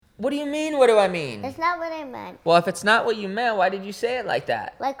What do you mean, what do I mean? That's not what I meant. Well, if it's not what you meant, why did you say it like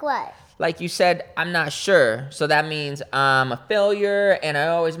that? Like what? Like you said, I'm not sure. So that means I'm a failure and I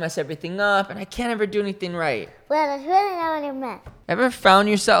always mess everything up and I can't ever do anything right. Well, that's really not what I meant. Ever found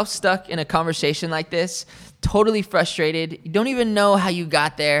yourself stuck in a conversation like this? Totally frustrated. You don't even know how you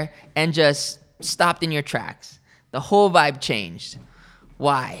got there and just stopped in your tracks. The whole vibe changed.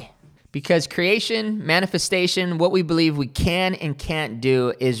 Why? Because creation, manifestation, what we believe we can and can't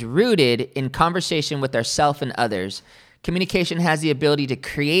do is rooted in conversation with ourselves and others. Communication has the ability to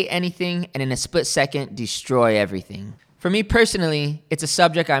create anything and in a split second destroy everything. For me personally, it's a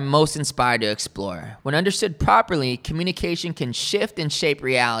subject I'm most inspired to explore. When understood properly, communication can shift and shape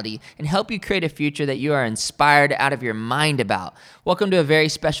reality and help you create a future that you are inspired out of your mind about. Welcome to a very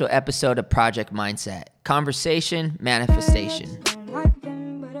special episode of Project Mindset, Conversation, Manifestation.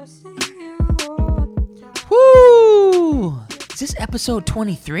 Woo! Is this episode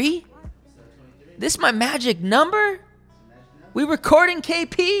 23? This my magic number? We recording,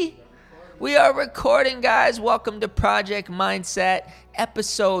 KP? We are recording, guys. Welcome to Project Mindset,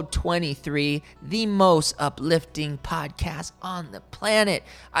 episode 23, the most uplifting podcast on the planet.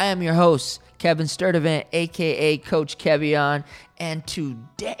 I am your host, Kevin Sturdivant, a.k.a. Coach Kevion, and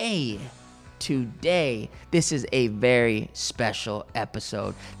today, this is a very special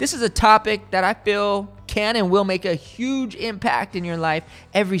episode. This is a topic that I feel can and will make a huge impact in your life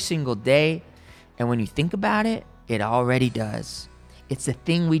every single day. And when you think about it, it already does. It's the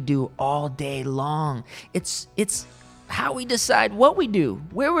thing we do all day long. It's how we decide what we do,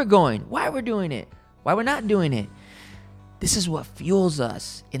 where we're going, why we're doing it, why we're not doing it. This is what fuels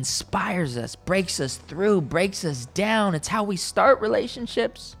us, inspires us, breaks us through, breaks us down. It's how we start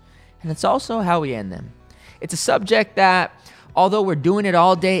relationships, and it's also how we end them. It's a subject that, although we're doing it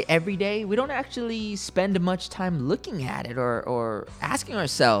all day, every day, we don't actually spend much time looking at it or asking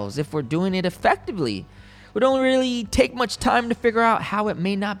ourselves if we're doing it effectively. We don't really take much time to figure out how it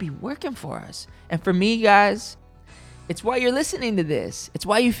may not be working for us. And for me, guys, it's why you're listening to this. It's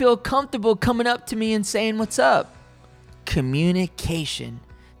why you feel comfortable coming up to me and saying, "What's up?" Communication,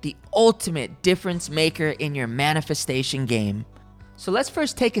 the ultimate difference maker in your manifestation game. So let's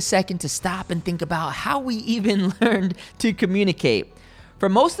first take a second to stop and think about how we even learned to communicate. For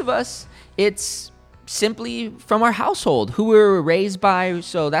most of us, it's simply from our household, who we were raised by.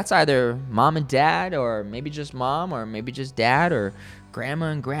 So that's either mom and dad, or maybe just mom, or maybe just dad, or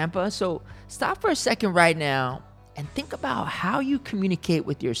grandma and grandpa. So stop for a second right now and think about how you communicate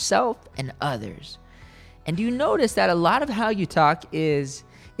with yourself and others. And do you notice that a lot of how you talk is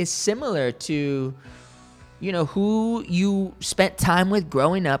similar to, who you spent time with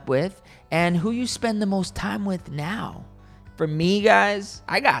growing up with and who you spend the most time with now? For me, guys,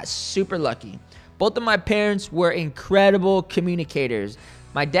 I got super lucky. Both of my parents were incredible communicators.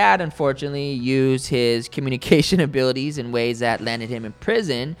 My dad, unfortunately, used his communication abilities in ways that landed him in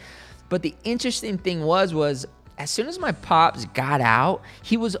prison. But the interesting thing was as soon as my pops got out,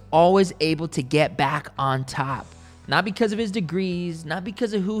 he was always able to get back on top. Not because of his degrees, not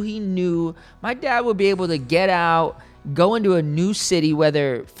because of who he knew. My dad would be able to get out, go into a new city,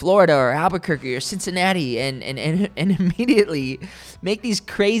 whether Florida or Albuquerque or Cincinnati, and immediately make these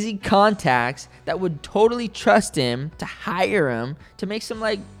crazy contacts that would totally trust him to hire him to make some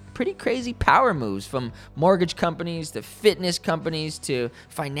pretty crazy power moves, from mortgage companies to fitness companies to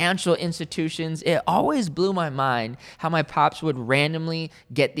financial institutions. It always blew my mind how my pops would randomly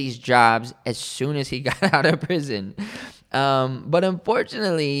get these jobs as soon as he got out of prison. But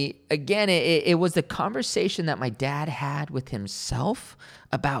unfortunately, again, it was the conversation that my dad had with himself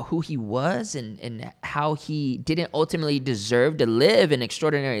about who he was and how he didn't ultimately deserve to live an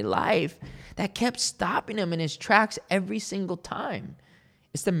extraordinary life that kept stopping him in his tracks every single time.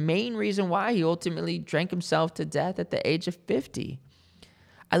 It's the main reason why he ultimately drank himself to death at the age of 50.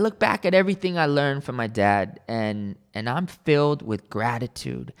 I look back at everything I learned from my dad, and I'm filled with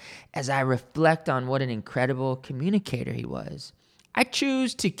gratitude as I reflect on what an incredible communicator he was. I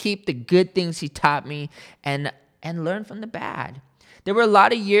choose to keep the good things he taught me and learn from the bad. There were a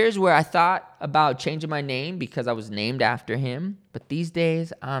lot of years where I thought about changing my name because I was named after him, but these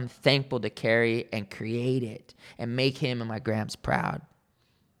days I'm thankful to carry and create it and make him and my gramps proud.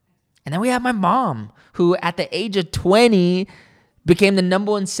 And then we have my mom, who at the age of 20 became the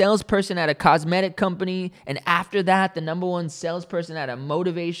number one salesperson at a cosmetic company. And after that, the number one salesperson at a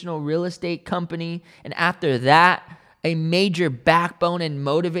motivational real estate company. And after that, a major backbone and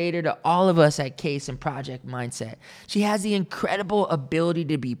motivator to all of us at Case and Project Mindset. She has the incredible ability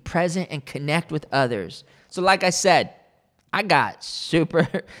to be present and connect with others. So like I said, I got super,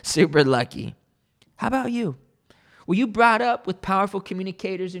 super lucky. How about you? Were you brought up with powerful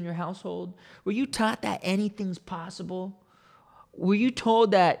communicators in your household? Were you taught that anything's possible? Were you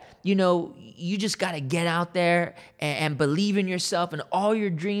told that, you just got to get out there and believe in yourself and all your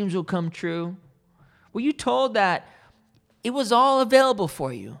dreams will come true? Were you told that it was all available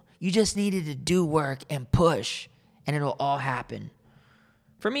for you? You just needed to do work and push and it'll all happen.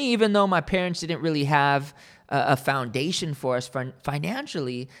 For me, even though my parents didn't really have a foundation for us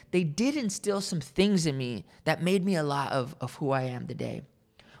financially, they did instill some things in me that made me a lot of who I am today.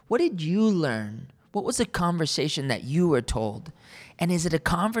 What did you learn? What was a conversation that you were told? And is it a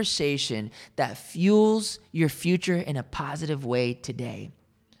conversation that fuels your future in a positive way today?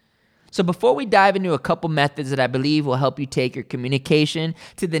 So before we dive into a couple methods that I believe will help you take your communication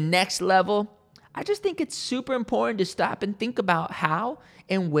to the next level, I just think it's super important to stop and think about how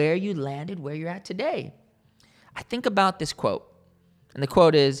and where you landed where you're at today. I think about this quote, and the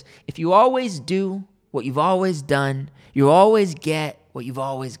quote is, if you always do what you've always done, you always get what you've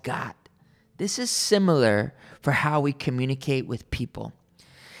always got. This is similar for how we communicate with people.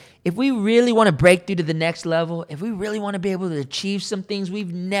 If we really want to break through to the next level, if we really want to be able to achieve some things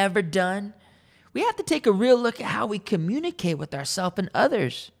we've never done, we have to take a real look at how we communicate with ourselves and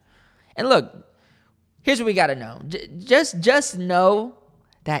others. And look, here's what we got to know. Just know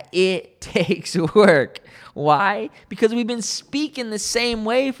that it takes work. Why? Because we've been speaking the same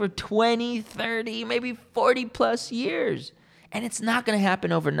way for 20, 30, maybe 40 plus years. And it's not going to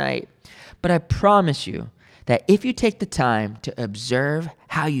happen overnight. But I promise you that if you take the time to observe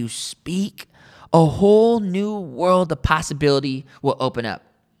how you speak, a whole new world of possibility will open up.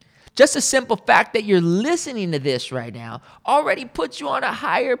 Just a simple fact that you're listening to this right now already puts you on a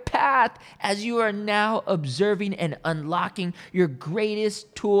higher path as you are now observing and unlocking your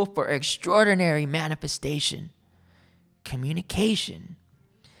greatest tool for extraordinary manifestation: communication.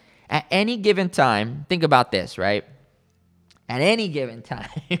 At any given time, think about this, right? At any given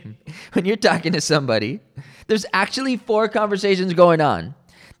time, when you're talking to somebody, there's actually 4 conversations going on.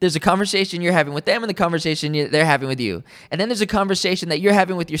 There's a conversation you're having with them and the conversation they're having with you. And then there's a conversation that you're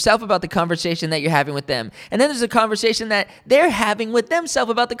having with yourself about the conversation that you're having with them. And then there's a conversation that they're having with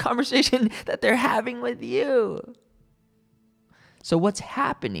themselves about the conversation that they're having with you. So what's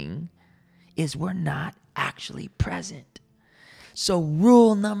happening is we're not actually present. So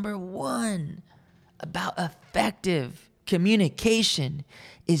rule number 1 about effective communication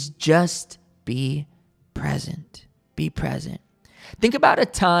is just be present. Be present. Think about a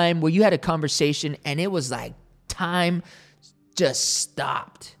time where you had a conversation and it was like time just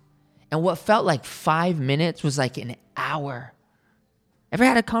stopped. And what felt like 5 minutes was like an hour. Ever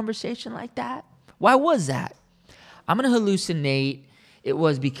had a conversation like that? Why was that? I'm going to hallucinate. It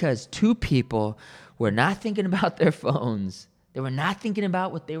was because 2 people were not thinking about their phones. They were not thinking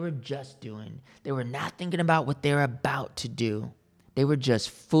about what they were just doing. They were not thinking about what they were about to do. They were just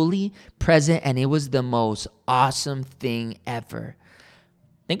fully present, and it was the most awesome thing ever.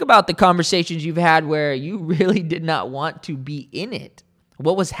 Think about the conversations you've had where you really did not want to be in it.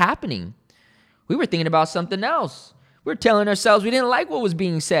 What was happening? We were thinking about something else. We were telling ourselves we didn't like what was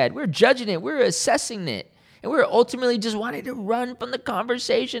being said. We were judging it. We were assessing it. And we were ultimately just wanting to run from the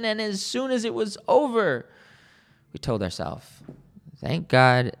conversation. And as soon as it was over, we told ourselves, thank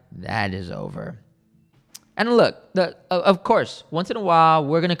God that is over. And look, of course, once in a while,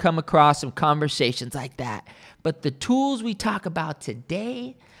 we're going to come across some conversations like that. But the tools we talk about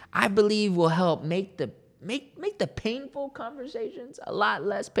today, I believe will help make the painful conversations a lot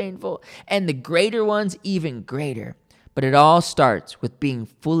less painful and the greater ones even greater. But it all starts with being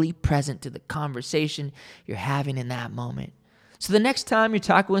fully present to the conversation you're having in that moment. So the next time you're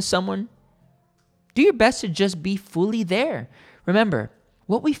talking with someone, do your best to just be fully there. Remember,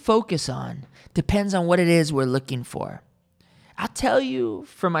 what we focus on depends on what it is we're looking for. I'll tell you,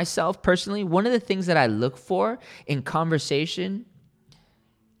 for myself personally, one of the things that I look for in conversation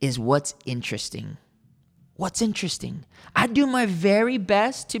is what's interesting. What's interesting? I do my very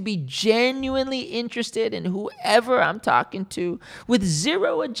best to be genuinely interested in whoever I'm talking to with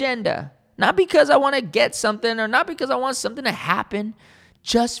zero agenda. Not because I want to get something or not because I want something to happen,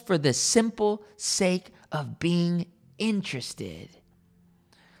 just for the simple sake of being interested.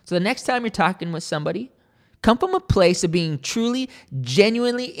 So the next time you're talking with somebody, come from a place of being truly,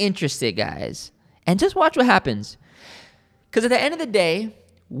 genuinely interested, guys. And just watch what happens. Because at the end of the day,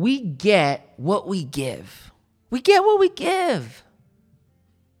 we get what we give. We get what we give.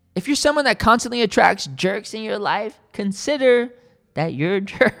 If you're someone that constantly attracts jerks in your life, consider that you're a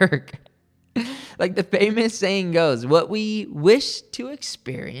jerk. Like the famous saying goes, what we wish to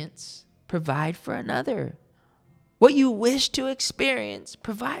experience, provide for another. What you wish to experience,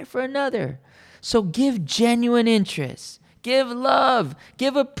 provide for another. So give genuine interest, give love,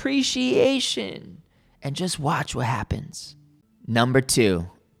 give appreciation, and just watch what happens. Number 2.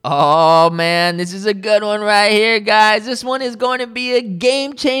 Oh man, this is a good one right here, guys. This one is going to be a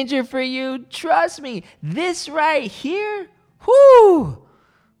game changer for you. Trust me, this right here, whoo!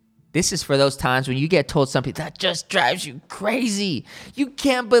 This is for those times when you get told something that just drives you crazy. You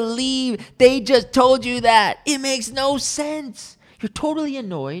can't believe they just told you that. It makes no sense. You're totally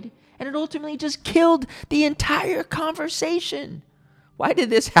annoyed, and it ultimately just killed the entire conversation. Why did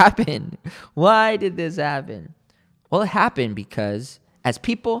this happen? Why did this happen? Well, it happened because as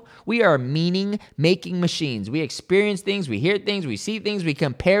people, we are meaning-making machines. We experience things, we hear things, we see things, we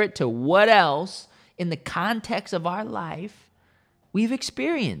compare it to what else in the context of our life we've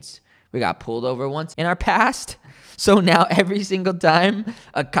experienced. We got pulled over once in our past, so now every single time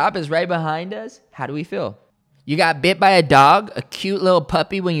a cop is right behind us, how do we feel? You got bit by a dog, a cute little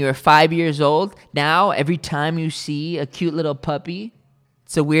puppy when you were 5 years old. Now, every time you see a cute little puppy,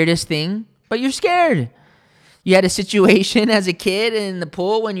 it's the weirdest thing, but you're scared. You had a situation as a kid in the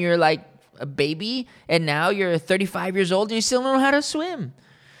pool when you're like a baby, and now you're 35 years old and you still don't know how to swim.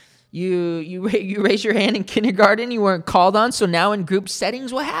 You raise your hand in kindergarten, you weren't called on, so now in group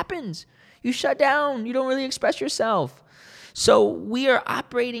settings, what happens? You shut down. You don't really express yourself. So we are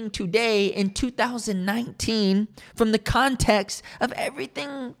operating today in 2019 from the context of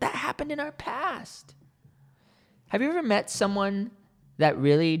everything that happened in our past. Have you ever met someone that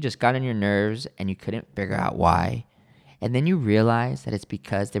really just got on your nerves and you couldn't figure out why? And then you realize that it's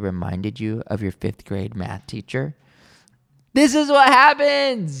because they reminded you of your 5th grade math teacher? This is what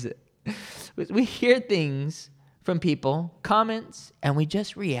happens. We hear things from people, comments, and we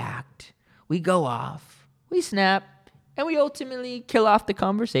just react. We go off, we snap, and we ultimately kill off the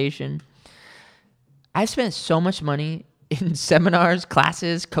conversation. I've spent so much money in seminars,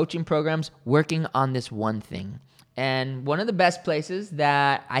 classes, coaching programs, working on this one thing. And one of the best places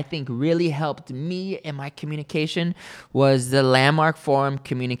that I think really helped me in my communication was the Landmark Forum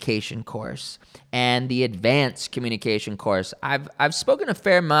Communication course and the Advanced Communication course. I've spoken a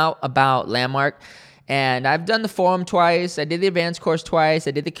fair amount about Landmark, and I've done the Forum twice. I did the Advanced course twice.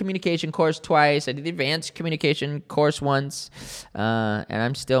 I did the Communication course twice. I did the Advanced Communication course once, and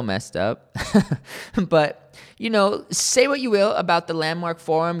I'm still messed up. But say what you will about the Landmark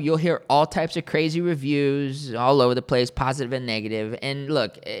Forum. You'll hear all types of crazy reviews all over the place, positive and negative. And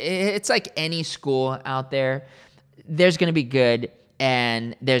look, it's like any school out there. There's going to be good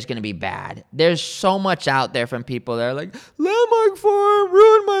and there's going to be bad. There's so much out there from people that are like, Landmark Forum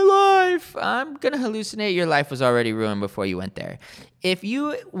ruined my life. I'm going to hallucinate. Your life was already ruined before you went there. If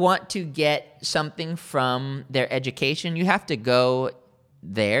you want to get something from their education, you have to go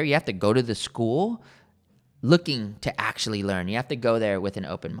there. You have to go to the school looking to actually learn. You have to go there with an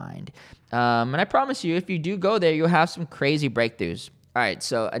open mind. And I promise you, if you do go there, you'll have some crazy breakthroughs. All right,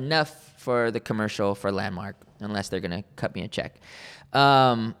 so enough for the commercial for Landmark, unless they're going to cut me a check.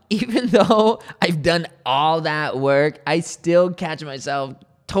 Even though I've done all that work, I still catch myself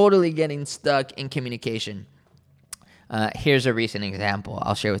totally getting stuck in communication. Here's a recent example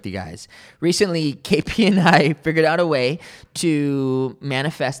I'll share with you guys. Recently, KP and I figured out a way to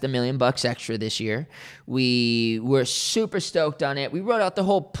manifest $1 million extra this year. We were super stoked on it. We wrote out the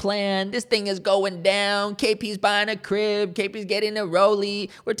whole plan. This thing is going down. KP's buying a crib. KP's getting a Rollie.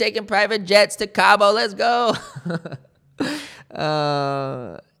 We're taking private jets to Cabo. Let's go.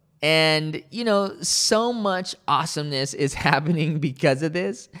 And, so much awesomeness is happening because of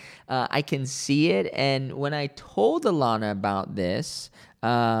this. I can see it. And when I told Alana about this,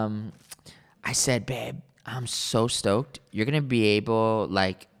 I said, babe, I'm so stoked. You're going to be able,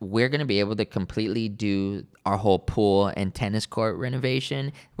 we're going to be able to completely do our whole pool and tennis court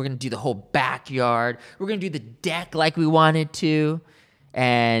renovation. We're going to do the whole backyard. We're going to do the deck like we wanted to.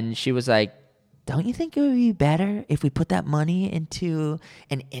 And she was like, don't you think it would be better if we put that money into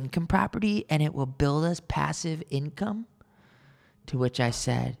an income property and it will build us passive income? To which I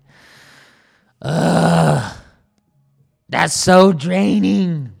said, ugh, that's so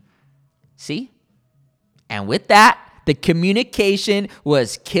draining. See? And with that, the communication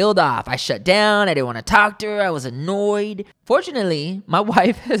was killed off. I shut down. I didn't want to talk to her. I was annoyed. Fortunately, my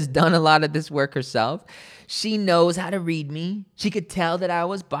wife has done a lot of this work herself. She knows how to read me. She could tell that I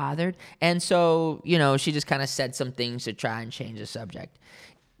was bothered. And so, she just kind of said some things to try and change the subject.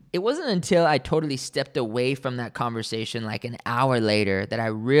 It wasn't until I totally stepped away from that conversation like an hour later that I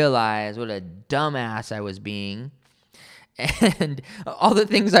realized what a dumbass I was being. And all the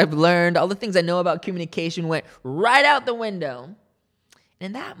things I've learned, all the things I know about communication went right out the window.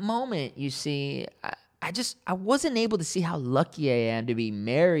 In that moment, you see, I wasn't able to see how lucky I am to be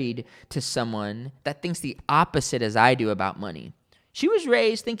married to someone that thinks the opposite as I do about money. She was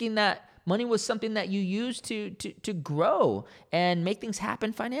raised thinking that money was something that you use to grow and make things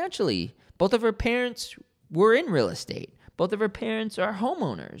happen financially. Both of her parents were in real estate. Both of her parents are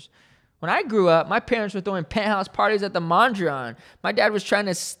homeowners. When I grew up, my parents were throwing penthouse parties at the Mondrian. My dad was trying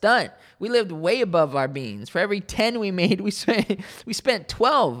to stunt. We lived way above our means. For every 10 we made, we spent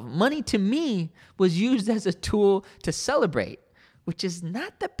 12. Money to me was used as a tool to celebrate, which is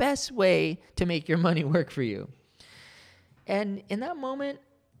not the best way to make your money work for you. And in that moment,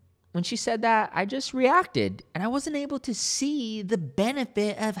 when she said that, I just reacted, and I wasn't able to see the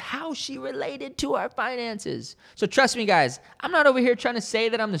benefit of how she related to our finances. So trust me, guys, I'm not over here trying to say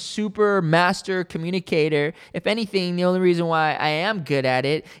that I'm the super master communicator. If anything, the only reason why I am good at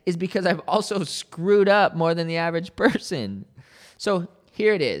it is because I've also screwed up more than the average person. So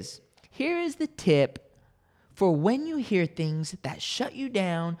here it is. Here is the tip for when you hear things that shut you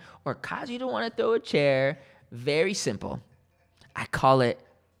down or cause you to want to throw a chair. Very simple. I call it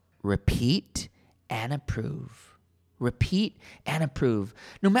repeat and approve. Repeat and approve.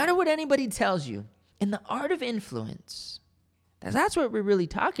 No matter what anybody tells you, in the art of influence, that's what we're really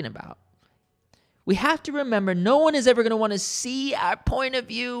talking about. We have to remember no one is ever going to want to see our point of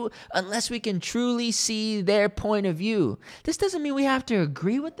view unless we can truly see their point of view. This doesn't mean we have to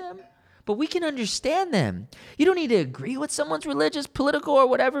agree with them, but we can understand them. You don't need to agree with someone's religious, political, or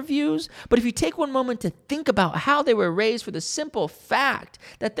whatever views, but if you take one moment to think about how they were raised for the simple fact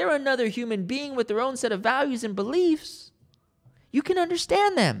that they're another human being with their own set of values and beliefs, you can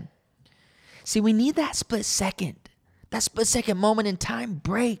understand them. See, we need that split second moment in time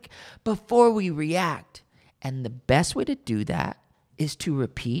break before we react. And the best way to do that is to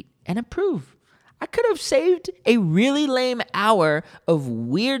repeat and approve. I could have saved a really lame hour of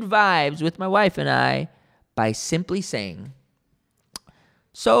weird vibes with my wife and I by simply saying,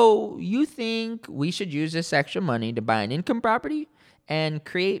 so you think we should use this extra money to buy an income property and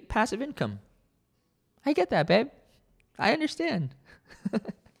create passive income? I get that, babe. I understand.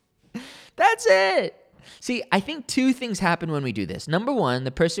 That's it. See, I think two things happen when we do this. Number one, the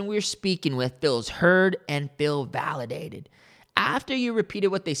person we're speaking with feels heard and feel validated. After you repeated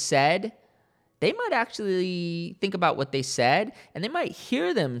what they said, they might actually think about what they said, and they might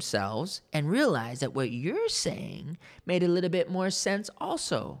hear themselves and realize that what you're saying made a little bit more sense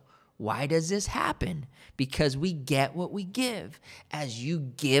also. Why does this happen? Because we get what we give. As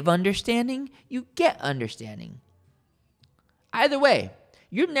you give understanding, you get understanding. Either way,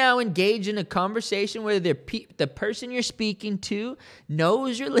 you're now engaged in a conversation where the person you're speaking to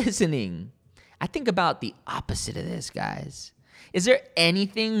knows you're listening. I think about the opposite of this, guys. Is there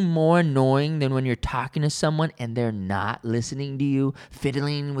anything more annoying than when you're talking to someone and they're not listening to you,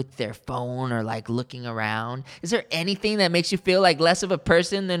 fiddling with their phone or like looking around? Is there anything that makes you feel like less of a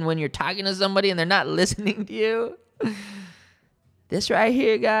person than when you're talking to somebody and they're not listening to you? This right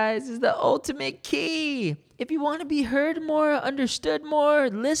here, guys, is the ultimate key. If you want to be heard more, understood more,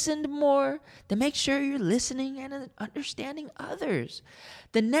 listened more, then make sure you're listening and understanding others.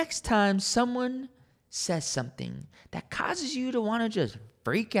 The next time someone says something that causes you to want to just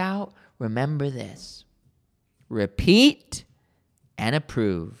freak out, remember this. Repeat and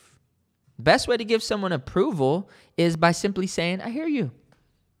approve. The best way to give someone approval is by simply saying, I hear you.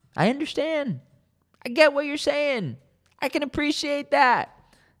 I understand. I get what you're saying. I can appreciate that.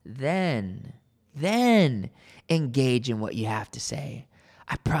 Then engage in what you have to say.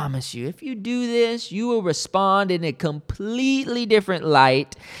 I promise you, if you do this, you will respond in a completely different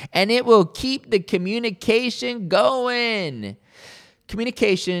light, and it will keep the communication going.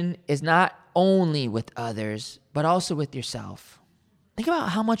 Communication is not only with others, but also with yourself. Think about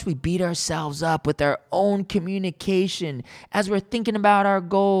how much we beat ourselves up with our own communication as we're thinking about our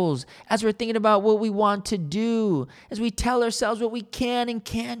goals, as we're thinking about what we want to do, as we tell ourselves what we can and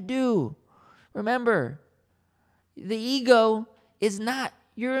can't do. Remember, the ego is not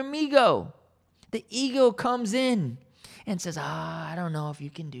your amigo. The ego comes in and says, I don't know if you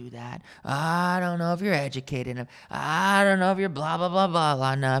can do that. I don't know if you're educated enough. I don't know if you're blah, blah, blah, blah,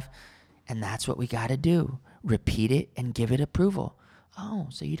 blah enough. And that's what we got to do. Repeat it and give it approval. Oh,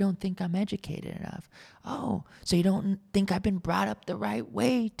 so you don't think I'm educated enough. Oh, so you don't think I've been brought up the right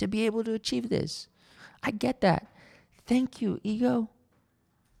way to be able to achieve this. I get that. Thank you, ego.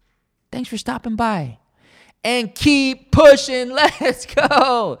 Thanks for stopping by. And keep pushing. Let's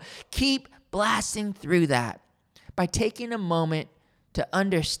go. Keep blasting through that by taking a moment to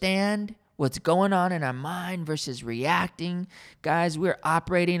understand what's going on in our mind versus reacting. Guys, we're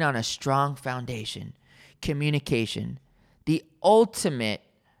operating on a strong foundation. Communication. The ultimate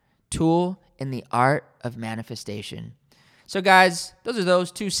tool in the art of manifestation. So guys, those are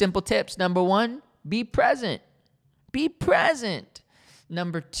those 2 simple tips. Number 1, be present. Be present.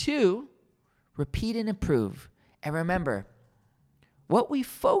 Number 2, repeat and improve. And remember, what we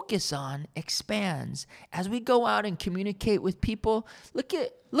focus on expands. As we go out and communicate with people, look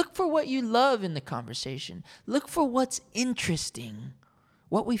for what you love in the conversation. Look for what's interesting.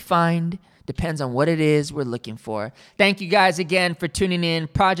 What we find depends on what it is we're looking for. Thank you guys again for tuning in.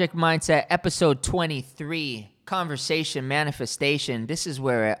 Project Mindset, episode 23, Conversation Manifestation. This is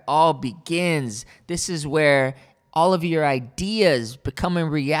where it all begins. This is where all of your ideas becoming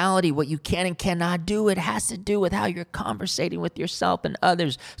reality, what you can and cannot do. It has to do with how you're conversating with yourself and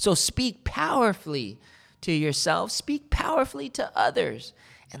others. So speak powerfully to yourself. Speak powerfully to others.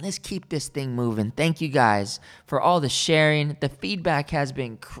 And let's keep this thing moving. Thank you guys for all the sharing. The feedback has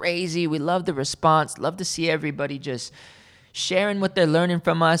been crazy. We love the response. Love to see everybody just sharing what they're learning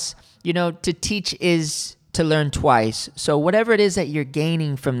from us. You know, to teach is to learn twice. So whatever it is that you're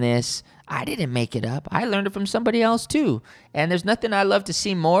gaining from this, I didn't make it up. I learned it from somebody else too. And there's nothing I love to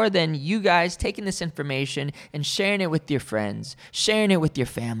see more than you guys taking this information and sharing it with your friends, sharing it with your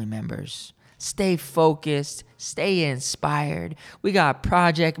family members. Stay focused, stay inspired. We got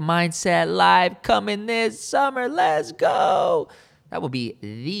Project Mindset Live coming this summer. Let's go. That will be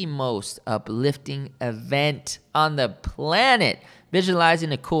the most uplifting event on the planet.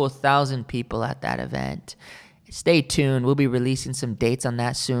 Visualizing a cool 1,000 people at that event. Stay tuned. We'll be releasing some dates on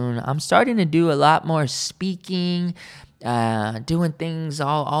that soon. I'm starting to do a lot more speaking, doing things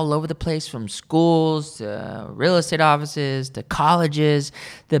all over the place, from schools to real estate offices to colleges.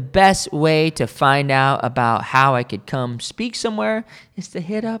 The best way to find out about how I could come speak somewhere is to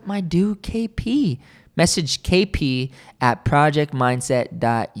hit up my dude KP. Message KP at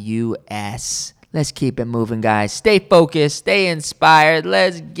projectmindset.us. Let's keep it moving, guys. Stay focused. Stay inspired.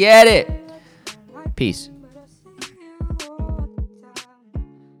 Let's get it. Peace.